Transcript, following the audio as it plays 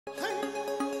My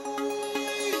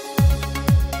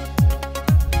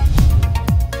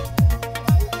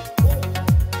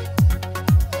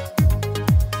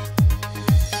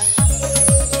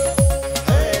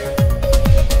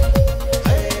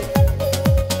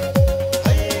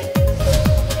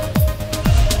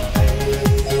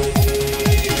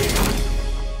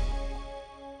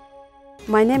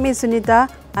name is Sunita.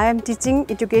 I am teaching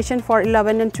education for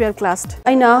 11 and 12 class.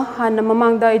 Aina hana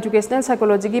mamangda educational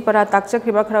psychology ki para takchak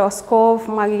riba khara scope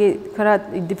magi khara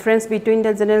difference between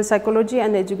the general psychology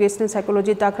and the educational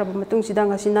psychology takra matung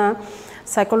sidang hasina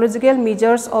psychological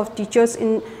measures of teachers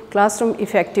in classroom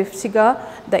effective siga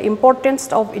the importance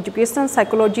of educational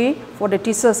psychology for the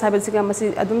teachers habasiga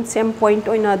masi adum same point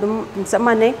oina adum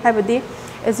samane habadi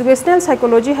educational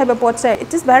psychology have a pot say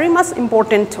it is very much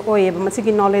important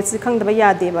masigi knowledge khangdaba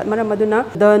yade ba maramaduna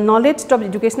the knowledge of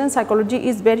educational psychology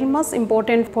is very much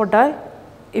important for the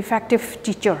effective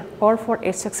teacher or for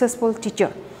a successful teacher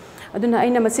aduna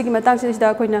aina masigi matang sida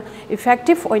koina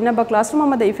effective oina ba classroom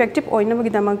amada effective oina ba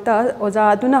gidamakta oja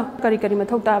aduna kari kari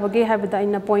mathau ta bage have the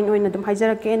ina point oina dum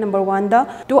haijarake number 1 da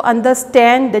to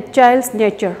understand the child's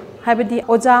nature habidi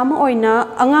oja ma oina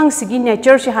angang sigi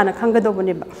nature se hana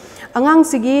khangadobane ba angang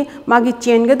sigi magi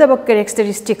chengadaba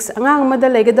characteristics angang amada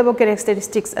legadaba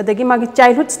characteristics adagi magi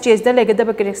childhood stage da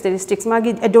legadaba characteristics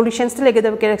magi adolescence da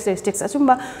legadaba characteristics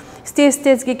asumba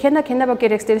stage gi khena ba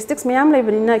characteristics mayam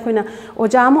lebanina koina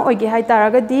oja ma oigi hai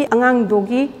taragadi angang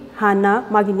dogi hana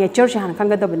magi nature se hana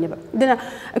khangadabane ba dena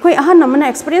akoi ahan namana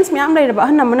experience mayam leiraba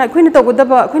ahan namana koina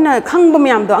togodaba koina khangba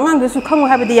mayam do angang du su khangu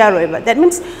habadi yaroi ba that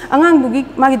means angang dugi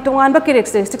magi tongan ba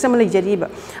characteristics am leijari ba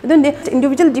adonde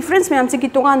individual difference mayam sigi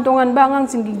tongan ba angang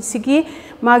sigi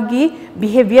magi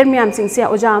behavior mayam sing se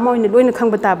oja ma oina loina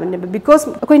khangba ta bane ba because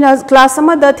koina class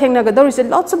ama da thengna ga there is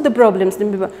lots of the problems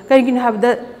nimba karigin have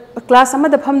the class ama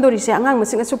da phamdori se angang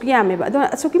masing asuki yame ba adon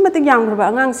asuki mating yang ba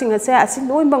angang sing se asi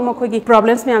loin bang ma khogi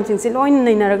problems mayam sing se loin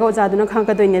naina raga oja duna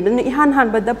khangka doine dun ihan han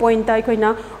ba da point tai koina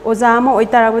oja ma oi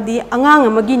tarabadi angang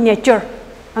amagi nature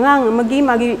angang amagi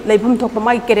magi leibham thokpa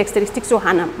magi characteristics so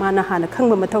hana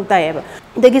khangba mathau tai ba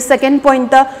degi second point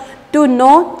da to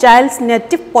know child's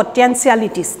native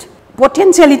potentialities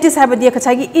have the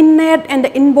kachagi innate and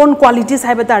the inborn qualities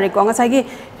have the reko ngasagi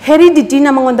heredity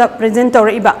na mangonda present or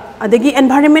iba adagi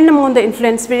environment na mangonda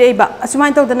influence re iba asumai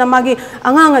to dana magi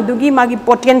angang adugi magi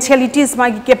potentialities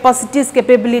magi capacities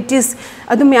capabilities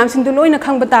adu myam sing do loina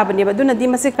khangba ta bane ba duna di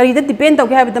mase kari da depend to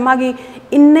have the magi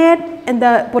innate and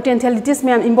the potentialities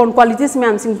myam inborn qualities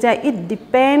myam sing ja it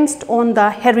depends on the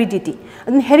heredity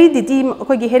and heredity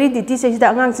ko gi heredity se da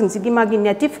angang sing gi magi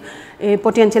native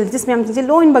potentialities myam sing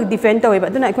loin bag defend to ba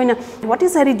duna koina what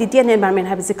is heredity and environment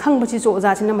have se khangba chi so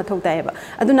ja sin ma thau ta ba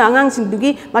aduna angang sing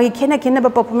dugi magi khena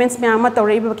ba performance myam ma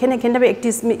tawrei ba khena ba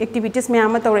activities myam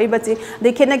ma tawrei ba chi de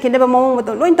khena ba mong ma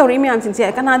to loin tawrei myam sing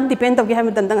se kana depend to gi ha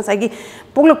ma dan dang sai gi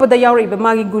poglok da yauri ba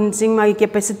magi gun sing magi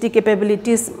capacity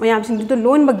capabilities myam sing to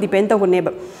loin bag depend to ne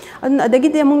ba adagi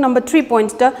de among number 3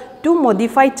 points da to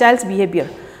modify child's behavior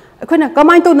akhona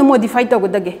kamai to na modify to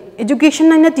godage education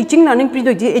na teaching learning pre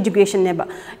do education ne ba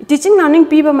teaching learning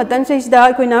pe ba matan sai da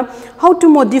akhona how to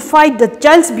modify the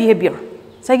child's behavior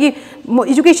sagi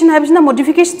education habis na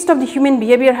modifications of the human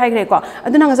behavior hai gre ko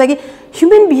aduna sagi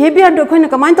human behavior do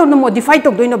akhona kamai to na modify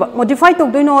to doino ba modify to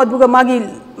doino aduga magi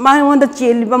on the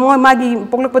chel ba magi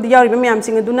poklok padi yauri ba myam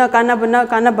sing aduna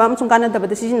kana ba sung kana da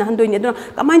ba decision han doini aduna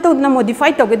kamai to na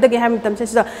modify to gedage ham tam se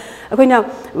sa akhona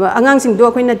angang sing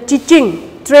do akhona teaching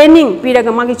training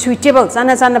piraga magi suitable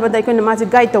sana ba dai akhona magi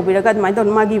guide to biraga mai to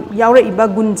magi yaure iba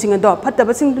gun sing do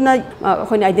phattaba sing duna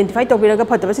akhona identify to biraga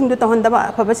phattaba sing do to hon da ba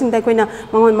phaba sing dai akhona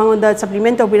mangon da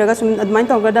supplement to biraga sum admine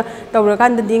to ga da tawra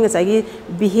kan da ding sai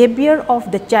behavior of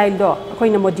the child do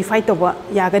akhona modify to ba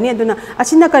yagani aduna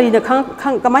asina kari da khang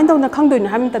kamai to na khang doin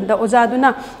ham tan da oja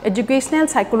aduna educational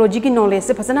psychology ki knowledge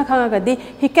se phasana khanga ga di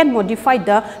he can modify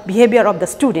the behavior of the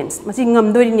students masi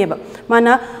ngam dori ne ba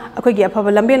mana akhoi gi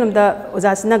aphaba lambe lamda oja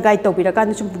sina guide to bira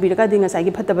kan sum bira ka dinga sai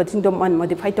gi phattaba sing do man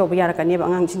modify to ba yara ka ne ba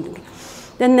angang sing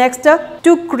then next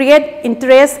to create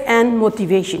interest and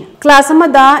motivation class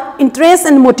amada interest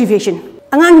and motivation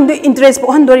angang do interest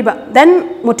po han dori ba then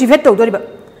motivate to dori ba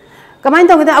kamai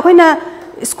to ga akhoi na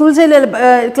school se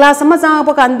class ama jang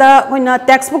pa kanda hoina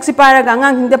textbook si para ga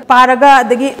angang hingde para ga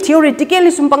dagi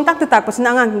theoretically sum pang tak tak pasin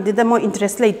angang hingde da mo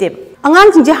interest leite angang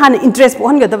sing je han interest po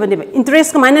han ga da bane ba interest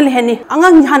ka maina le hani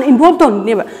angang han involve to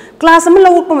ne ba class ama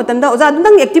lawuk pa matan da oja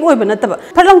dang active oi ba na ta ba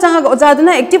phalang jang ga oja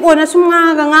duna active oi na sum nga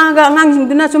ga angang hing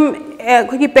duna sum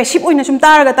khoi passive oi na sum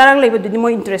tar ga leiba du mo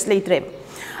interest leitre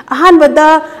अहानबदा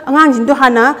आंगांसिंदु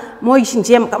हाना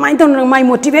मोइसिंजे कमाइन तौन माइ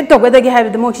motivate तौगदगे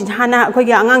हाइबद मोइसिं हाना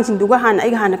अखोइगे आंगांसिंदुगा हाना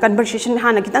आइगा हाना conversation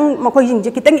हाना कितंग मखोइसिंजे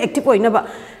कितंग active ओइनबा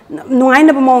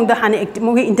नुंगाइनबा मोंगदा हाना active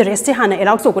मोगे interest से हाना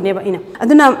एराउट तौगनेबा इना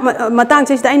अदुना मतांग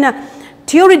सेसिदा आइना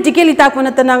theoretically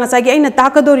takpana tana ngasagi aina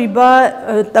takadoriba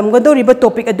tamgadoriba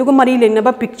topic aduga mari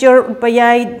lengnaba picture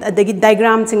payai adagi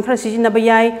diagram sing khara sijina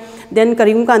bayai then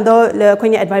karim kando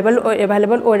khoini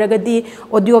available oragadi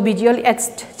audio visual aids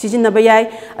sijina bayai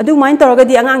adu main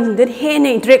toragadi angang hinde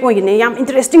hene interact oigene yam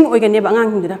interesting oigene ba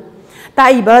angang hinde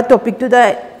taiba topic tu da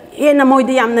hena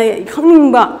moide yamna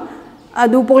khangingba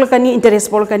adu polkani interest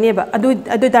polkani ba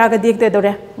adu taraga dekte dore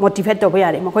motivate to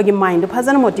bayare makogi mind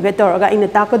phajana motivate toraga ina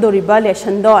takadoriba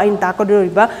lesson do ina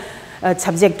takadoriba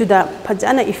subject tu da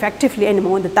phajana effectively ina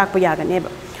mo da takpa yagane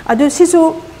ba adu sisu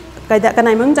kaida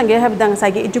kanai mang jange have dang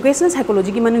sagi educational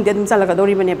psychology ki manung dedum salaga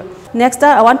dori bane ba next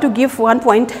I want to give one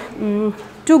point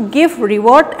to give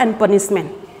reward and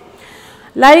punishment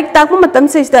like takma matam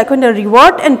se ista khona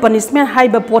reward and punishment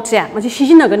haiba potse maji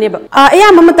sijina gane ba aya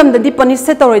matam da di punish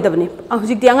se toroi da bani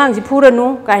hujik di angang ji phuranu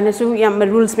kaina su yam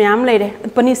rules myam leire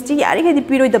punish ji yari ga di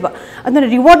piroi da ba adna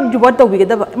reward to bi ga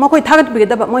da ba makoi thagat bi ga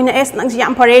da ba moina es nang ji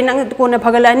yam phare nang ko na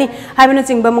phagalani haibana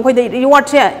chingba makoi da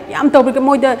reward se yam to bi ga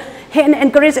moi da hen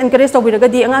encourage to bi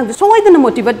ga di angang ji soi da na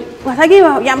motivate ngasagi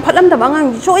yam phalam da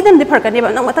angang ji soi da di phar ka ne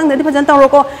ba nang matang da di phajan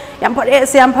tawro ko yam phare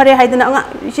se yam phare haidana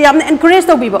anga si yam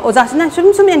encourage to bi ba oja sina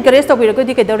sum encourage to biro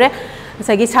di kedore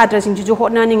sagi chhatra sing ju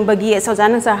hotna ning bagi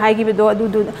sojana sa hai gi do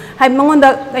adu hai mangonda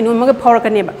kaino mag power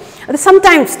kane ba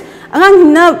sometimes angang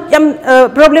na yam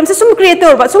problems sum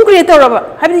creator ba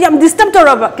hai yam disturb to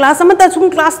ba class amata sum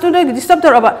class to disturb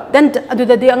to ba then adu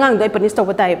da di angang dai punish to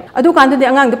ba tai adu kan di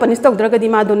angang da punish to dra ga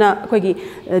di ma do na khoi gi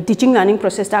teaching learning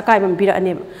process ta kai bam bira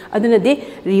ane adu na di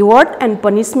reward and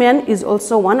punishment is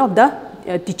also one of the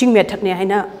teaching method ne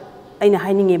haina aina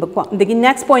haininge ba ko the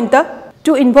next point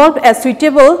to involve a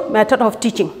suitable method of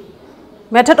teaching.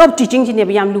 Method of teaching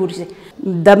is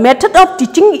the method of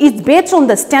teaching is based on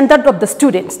the standard of the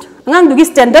students. Angang dugi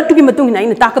standard to gi matung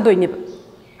ina takadoi ne ba.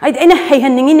 Hai ina hai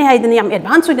haningi ne hai dana yam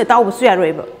advance ne taw su ya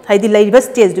roiba. Hai di live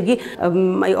stage dugi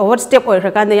overstep or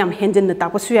rakanda yam henjen na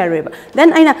takwa su ya roiba.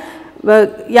 Then aina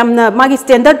yam na magi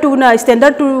standard to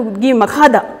gi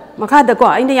makhada ko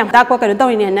aina yam takwa ka taw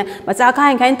ne na macha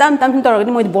khain tam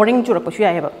toragani moi boring churak pa su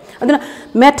ya ba. Aduna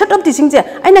method of teaching je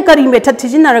aina kari method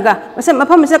sijinaraga masa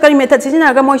mafam sa kari method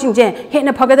sijinaraga moi sing je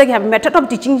hena phagada gi have method of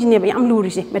teaching ji ne ba yam luri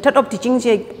se method of teaching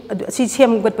je si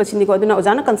sem gat pasini ko aduna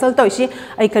ojana consult to isi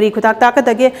ai kari khutak ta ka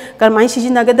dage karmai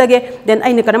sijinaga dage then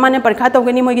aina karamane parkha to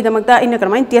gani moi gi damakta aina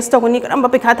karmai test to gani karamba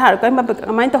pekha thar ka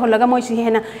karmai to holaga moi si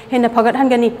hena phagat han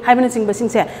gani haibana sing ba sing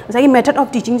se sai method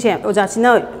of teaching je oja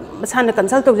sina sana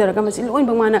consult to jara ka masin loin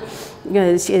bangmana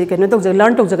keno to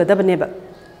learn to jaga da bane ba.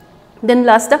 Then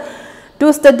last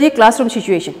to study classroom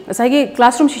situation. Asagi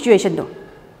classroom situation do.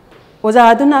 Oja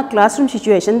aduna classroom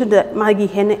situation do the magi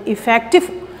hen effective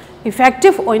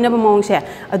oina ba mong se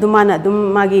adumana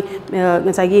adum magi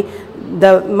asagi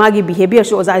the magi behavior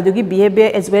so oja adugi behavior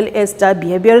as well as the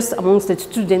behaviors amongst the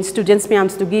students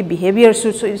meams to give behavior so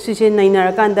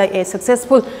naina rakanda a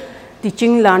successful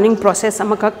teaching learning process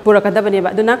amakak purakada bane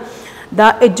ba aduna the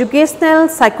educational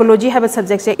psychology have a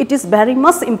subject say it is very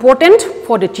much important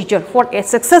for the teacher for a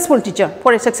successful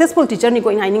teacher ni ko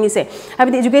in haining is have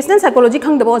the educational psychology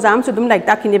khang da exam so dum like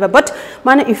ta khine ba but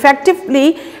mana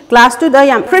effectively class to the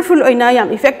yam fruitful oina yam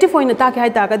effective oina ta kai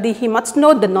ta ga he must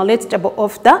know the knowledge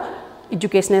of the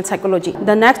educational psychology.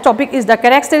 The next topic is the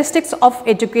characteristics of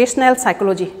educational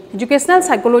psychology. Educational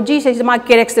psychology says ma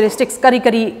characteristics kari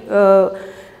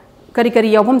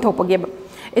yawam thopage ba.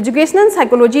 Educational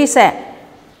psychology is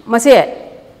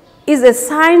a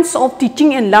science of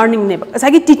teaching and learning.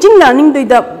 Asagi teaching learning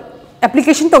the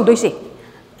application to do se.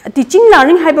 Teaching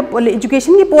learning have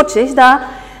education ki pot says the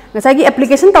asagi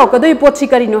application to kado pot si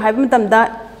kari no have matam da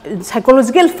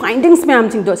psychological findings me am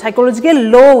sing do psychological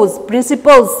laws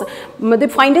principles the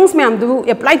findings me am do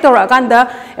apply to rakanda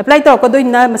apply to kado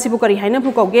na masibu kari haina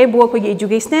bu ko ge bu ko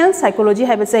educational psychology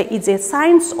have say is a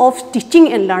science of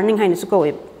teaching and learning haina su ko.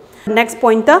 Next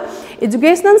pointer,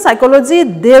 educational psychology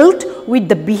dealt with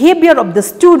the behavior of the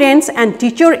students and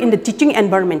teacher in the teaching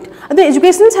environment. The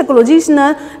educational psychology is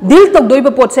na deal to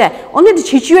doiba pot se only the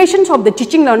situations of the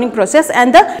teaching learning process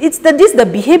and the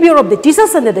behavior of the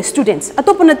teachers and the students.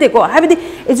 Atopanate ko have the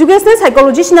educational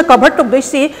psychology is na cover to do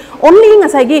say only in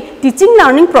asagi teaching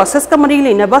learning process kamari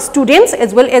lena ba students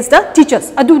as well as the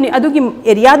teachers. Adugi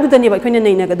area du dani ba khone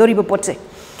naina ga doriba pot se.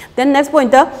 Then next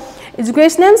pointer,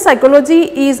 Educational psychology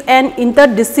is an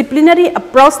interdisciplinary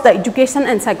approach to education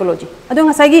and psychology. Ado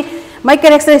nga sagi my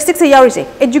characteristics se yauri se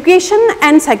education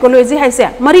and psychology hai se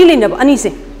mari leinab ani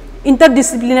se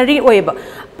interdisciplinary oeba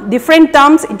different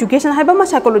terms education haiba ma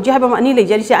psychology haiba ma ani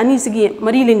lejari se ani sigi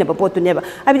mari leinab potu neba.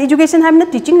 I mean education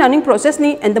haibna teaching learning process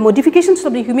ni and the modifications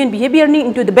of the human behavior ni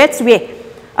into the best way.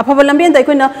 Afaba lambian da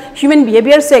koina human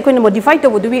behavior se koina modify to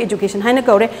bodu education haina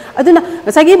kaure aduna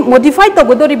sagi modify to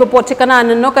bodori bo pot se kana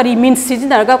no kari means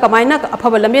sijina ga kamaina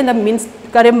afaba lambian da means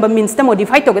karemba means ta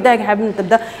modify to ga have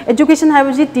the education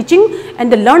have teaching and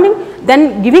the learning,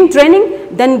 then giving training,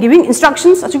 then giving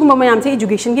instructions asuguma mayam se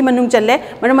education gi manung challe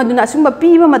maram aduna asugba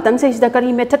piba matam se sida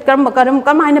kari method karam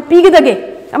kamaina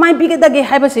pigidage amai pigidage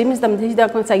have se means tam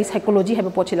sida kon sai psychology have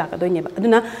pot la ka doine ba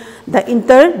aduna the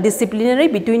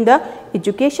interdisciplinary between the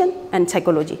education and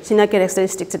psychology sina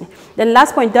characteristics. Then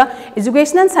last point,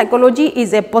 educational psychology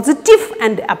is a positive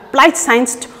and applied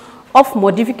science of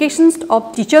modifications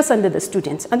of teachers and the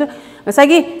students. And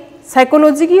sagi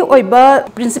psychology ki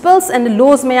oiba principles and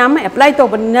laws mayam apply to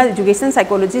education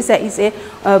psychology is a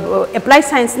applied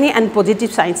science ni and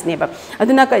positive science ni ba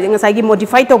aduna sagi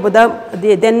modify to boda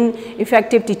then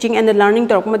effective teaching and the learning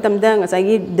to matamda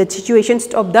sagi the situations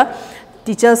of the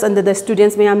teachers and the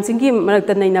students mayam singi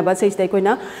marakta naina ba sei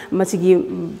koina masigi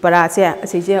para se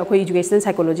sei akoi educational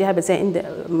psychology have se in the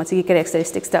masigi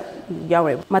characteristics ta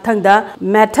yawe mathang da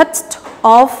methods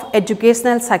of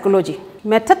educational psychology.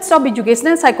 Methods of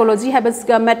educational psychology have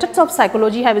methods of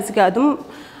psychology have adum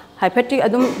hypothetic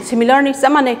adum similar ni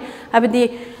samane have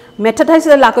the method has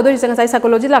lakado is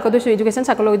psychology lakado education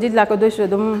psychology lakado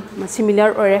adum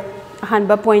similar or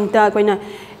hanba point ta koina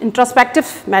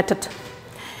introspective method.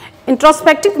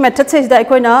 Introspective method says that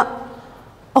koina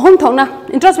ahum thongna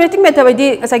introspective method by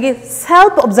the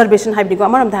self observation have digo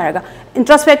amaram tharaga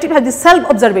introspective has the self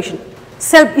observation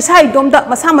self isai domda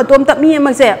masa matom ta mi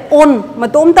amang se on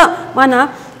matom ta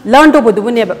mana learn to bodu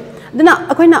neba duna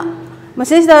akoina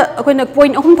message da akoina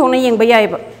point ahum thongna yengba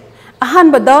yaiba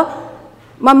ahan bada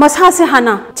masa se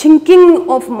hana thinking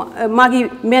of magi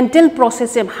mental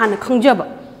process se hana khangjaba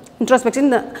introspection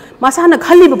masa hana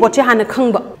khali ba poche hana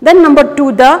khangba. Then number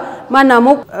 2 the mana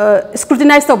mo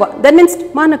scrutinize to ba that means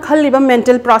mana khali ba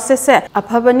mental process se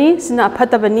aphabani sina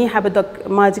aphatabani habada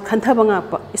ma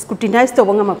khanthabanga scrutinize to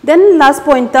banga. Then last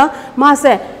point ta ma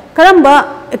se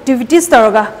karamba activities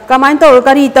taraga kamain to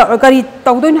kari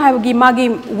tawdoin habagi magi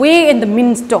way and the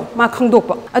means to ma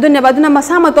khangdokpa aduna baduna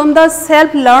masa matom da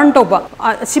self learn to ba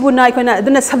sibuna ikona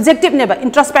aduna subjective neba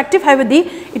introspective habadi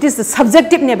it is the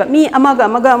subjective neba mi amaga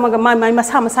mai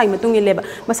masa masai matung leba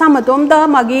masa matom da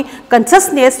magi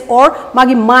consciousness or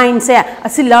magi mind se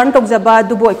asi learn to jaba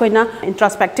dubo ikona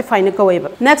introspective fine ko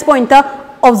weba. Next point ta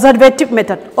observative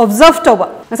method observe to ba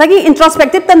masagi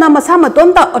introspective ta na masa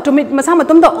matom ta automatic masa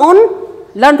matom da on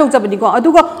learn to jabani ko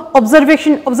aduga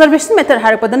observation method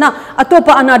harapadana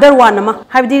atopa another one nama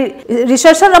habdi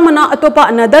researcher amana atopa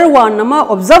another one nama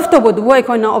observe to bodu boy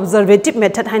koina observative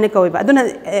method haina ko ba aduna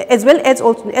as well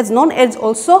as known as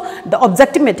also the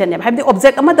objective method ne habdi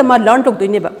object ama da ma learn to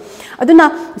doine ba aduna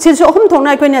silso ohum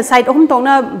thongna koina side ohum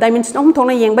thongna dimension ohum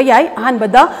thongna yengba yai ahan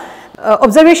bada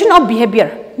observation of behavior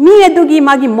mi adugi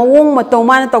magi mawong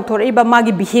matoma na tokthori ba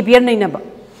magi behavior nei na ba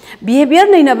behavior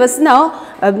nei na bas now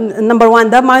number 1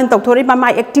 the mind tokthori ba my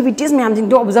activities me hamjing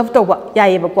do observe to ba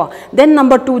yaye ba ko. Then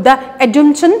number 2 the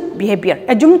assumption behavior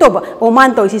assume to ba o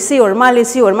man to si or male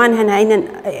si or man hana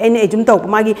aina assume to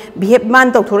magi behave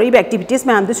man tokthori ba activities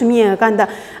me ham du sumi kanda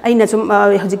aina sum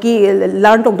hojiki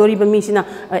learn tokdori ba mi sina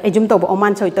assume to ba o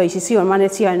man to si or man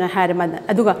si ana hare man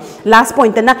aduga last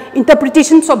point na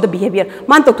interpretations of the behavior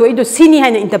man tokthori do sini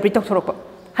haina interpret tokthorok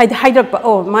hydrak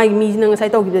oh my me nang sai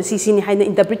tawgi si sini haina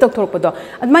interpret tokthorok do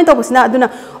admai to basna aduna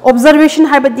observation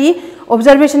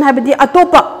habadi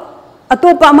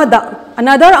atopa amada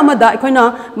another amada ikoina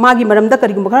magi maramda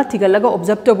karigum khara thigalaga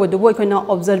observe to bodu ikoina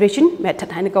observation method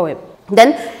haina ka web. Then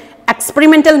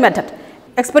experimental method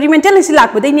experimental is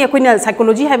like but ni ikoina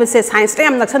psychology have say science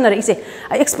time naksan ise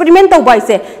experiment to by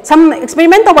say some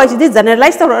experiment to by this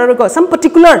generalized or some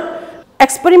particular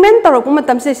experiment or kuma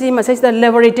tamse si message the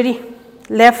laboratory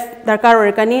left darkar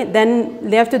orkani then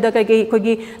left to the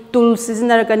kogi tools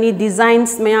sizinarkani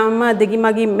designs mayama degi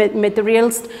magi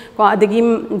materials ko adegi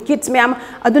kits mayam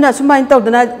aduna sumain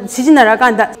tawdana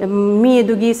sizinarakan da mi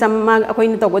edugi some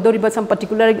akoina tawdori ba some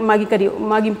particular magi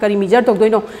kari measure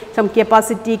tawdoino some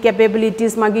capacity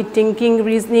capabilities magi thinking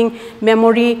reasoning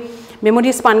memory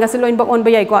memory span ga se loin ba on ba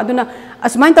yai ko aduna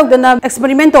asmain tawdana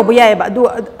experiment tawba yai ba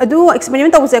adu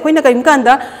experiment tawse akoina kaim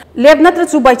kanda lab natra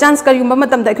chu by chance kayumba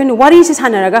matam da akoina wari si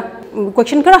sanaraga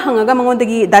question kara hangaga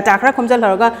mangondagi data kara khomjal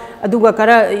haraga aduga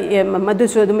kara madu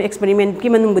su adum experiment ki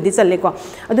manung budi challe ko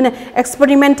aduna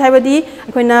experiment haibadi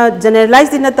akoina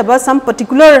generalized in taba some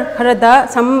particular khara da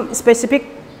some specific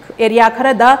area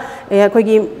khara da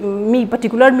akoigi mi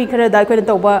particular mi khara da akoina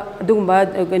tawba adugumba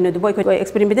akoina dubai ko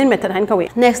experimental method han kawe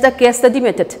next the case study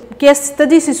method case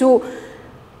study sisu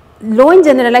low in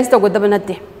generalize tawgadaba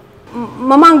natte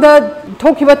mamang da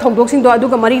thokiba thokdok sing do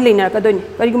aduga mari leina ka doini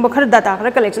karigumba khara data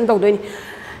khara collection tawdoini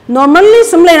normally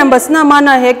sum leiramba sna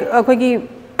mana hek akoigi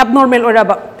abnormal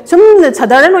oraba sum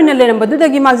sadaran oina leiramba du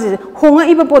dagi magi honga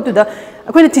iba potu da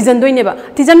akoina tijan doine ba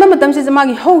tijan ba matam se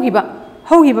magi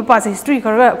hogiba past history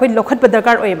kara koi lokhat pa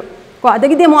darkar oiba ko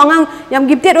adagi demo angang yam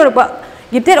gifted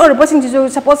or passing to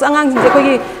suppose angang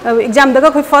koi exam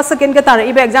daga koi first second ka tara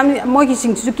iba exam mo ki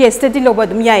sing to case study loba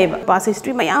dum yaiba past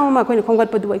history mayam ma koi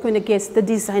khongat pa du koi case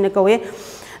studies haina kawe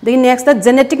the next the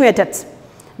genetic methods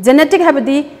genetic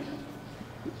habadi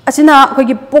asina koi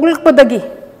ki poglak padagi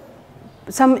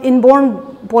some inborn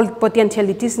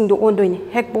potentialities in the on doing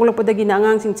hek poglak padagi na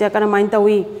angang sing cha kana main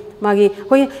tawi magi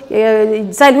koi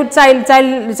childhood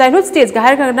stage ga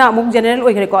har kana amuk general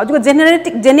oi ko aduga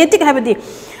genetic habadi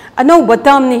ano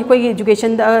batam ni koi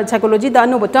education psychology da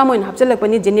ano batam oin hapchalak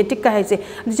pani genetic ka haise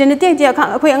genetic je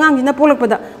koi angang jina polak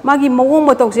pada magi mawong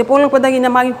matok se polak pada gina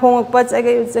magi hongak pa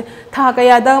tha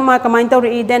kaya da ma kamain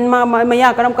tawri den ma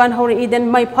maya karam kan hori den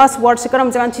my first word se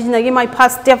karam jangan chijna gi my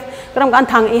first step karam kan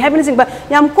thang e happen sing ba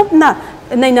yam kupna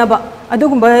naina ba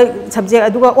adugumba subject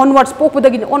aduga onwards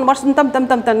pokudagi onwards tam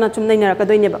na chum naina ka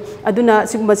doine ba aduna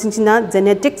sigumba singsina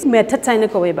genetic method saina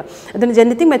ko ba aduna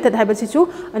genetic method haiba sichu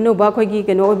anu ba khoi gi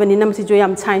keno obani nam sichu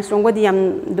yam science rong bodi yam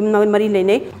dum na mari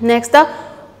leinei next the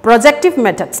projective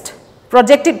methods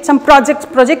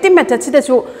projective methods sida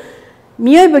chu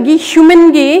miyoi bagi human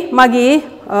gi magi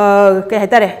ka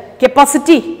hetare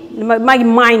capacity magi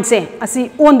mind se asi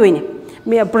on doine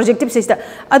projective system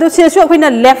ado sesu akoina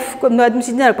left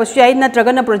admission ko sui na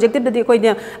tragana projective da ko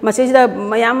ina message da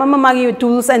mayam magi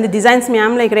tools and the designs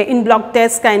mayam like in block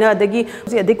test kaina adagi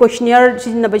adi questionnaire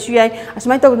sina ba sui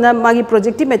asmai to na magi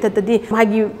projective method di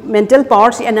magi mental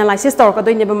powers analysis tor ka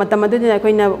doine ba matam adu na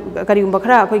koina kari gumba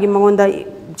khara ko gi mangonda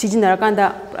sijina kanda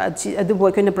adu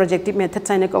boy koina projective method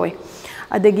saina ko wai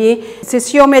adagi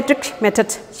sociometric method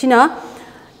sina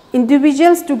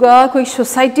individuals to ga koi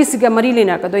society siga mari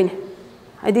lena ka doine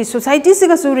adi society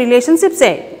siga su relationship se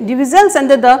individuals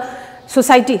under the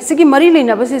society sigi mari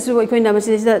leina ba se su koina ba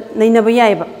se naina ba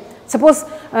yai ba suppose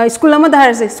school ama da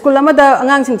har se school ama da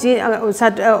angang sing chi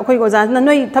sat koi go ja na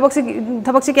noi thabak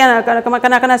si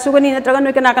kana sugani na traga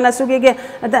noi kana suge ge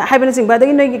haiben sing ba da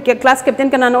noi class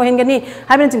captain kana no hengani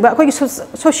haiben sing ba koi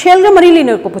social ga mari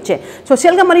leina ko puche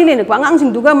social ga mari leina ko angang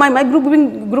sing duga my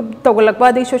group tawgalak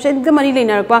ba da social ga mari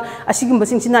leina ba asigum ba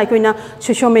sing china koina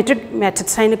sociometric method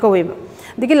sign ko we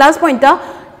the last point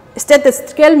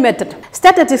statistical method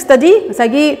statistics study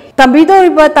sagi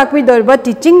tambidoriba takbidoriba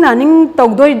teaching learning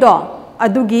tawdoido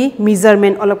adugi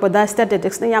measurement olakpada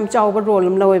statistics na yam chawba role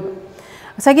laweb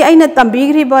sagi aina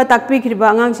tambigriba takpigriba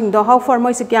angang sing do how far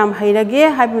moi se kyam hairage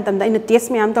haib matam da ina test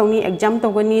me am tawni exam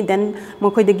tawgani then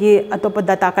mokoi dagi atopa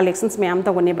data collections me am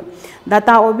tawgani ba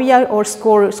data obi or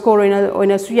score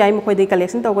oina suyai mokoi dagi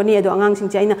collection tawgani ado angang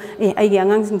sing aina aigi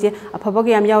angang sing je aphaba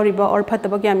ga yam yauri ba or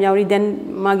phataba ga yam yauri then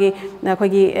magi na khoi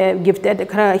gi gifted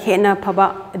khara hena phaba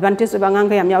advantage ba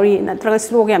angang ga yam yauri na traga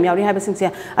slow ga yam yauri haib sing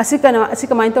se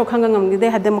asika main to khanga ngam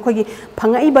de hadam khoi gi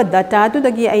phangai ba data tu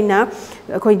dagi aina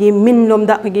khoi gi min lom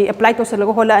da apply to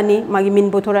selago hola ani magi min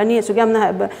bothora ani sugam na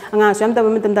anga sam ta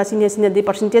matam da senior di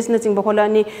percentage na ching hola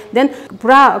ani then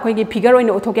pura koi gi figure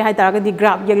oina othoke hai taraga di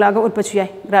graph yegla ga utpa chuyai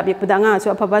graph yek pada anga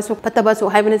so phaba so pataba so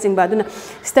haibana ching ba duna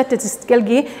statistical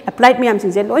gi applied me am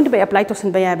ching je loin to be apply to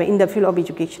san ba ya in the field of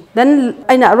education then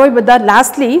aina aroi ba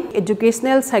lastly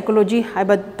educational psychology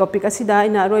haiba topic asida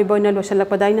aina aroi ba ina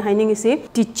losalak pada ina haining ise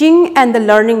teaching and the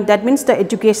learning that means the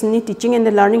education ni teaching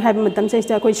and the learning haiba matam se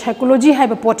ista koi psychology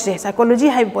haiba pot se psychology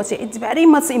it's very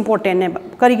much important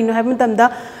karigino have matam da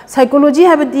psychology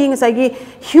have ding sagi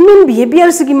human behavior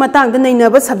sigi matang da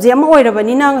naina ba subject ma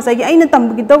oirabani na sagi aina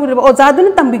tambigi dawriba oja du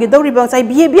na tambigi dawriba sai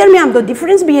behavior me am do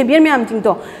difference behavior me am ting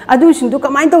to adu sing do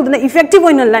kamai to na effective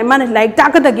oina like ta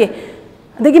ka dage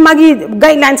adagi magi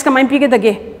guidelines kamai pi ke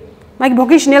dage magi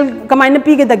vocational kamai na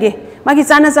pi ke dage magi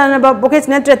chana ba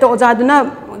vocational trait to oja du na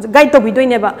guide to bi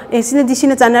doine ba sina di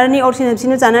sina chanarani or sina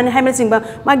chanarani haimel sing ba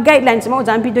ma guidelines ma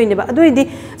ojam bi doine ba adu di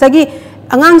sagi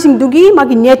angangsingdugi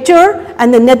magi nature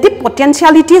and the native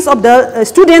potentialities of the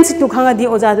students to khangadi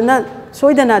ojadana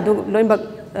soidana du loimba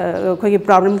khoi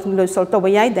problem lo solve to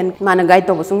bayai then mana guide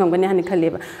to busung ngam gani hani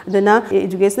khaleba aduna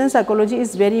educational psychology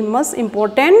is very much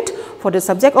important for the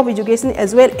subject of education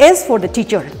as well as for the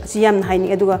teacher siyam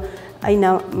haini aduga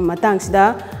aina matang sida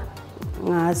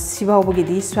sibaw bagi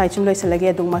di swai chum loi salage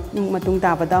adung matung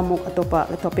da bada mo atopa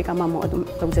topic ama mo adum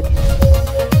tawjake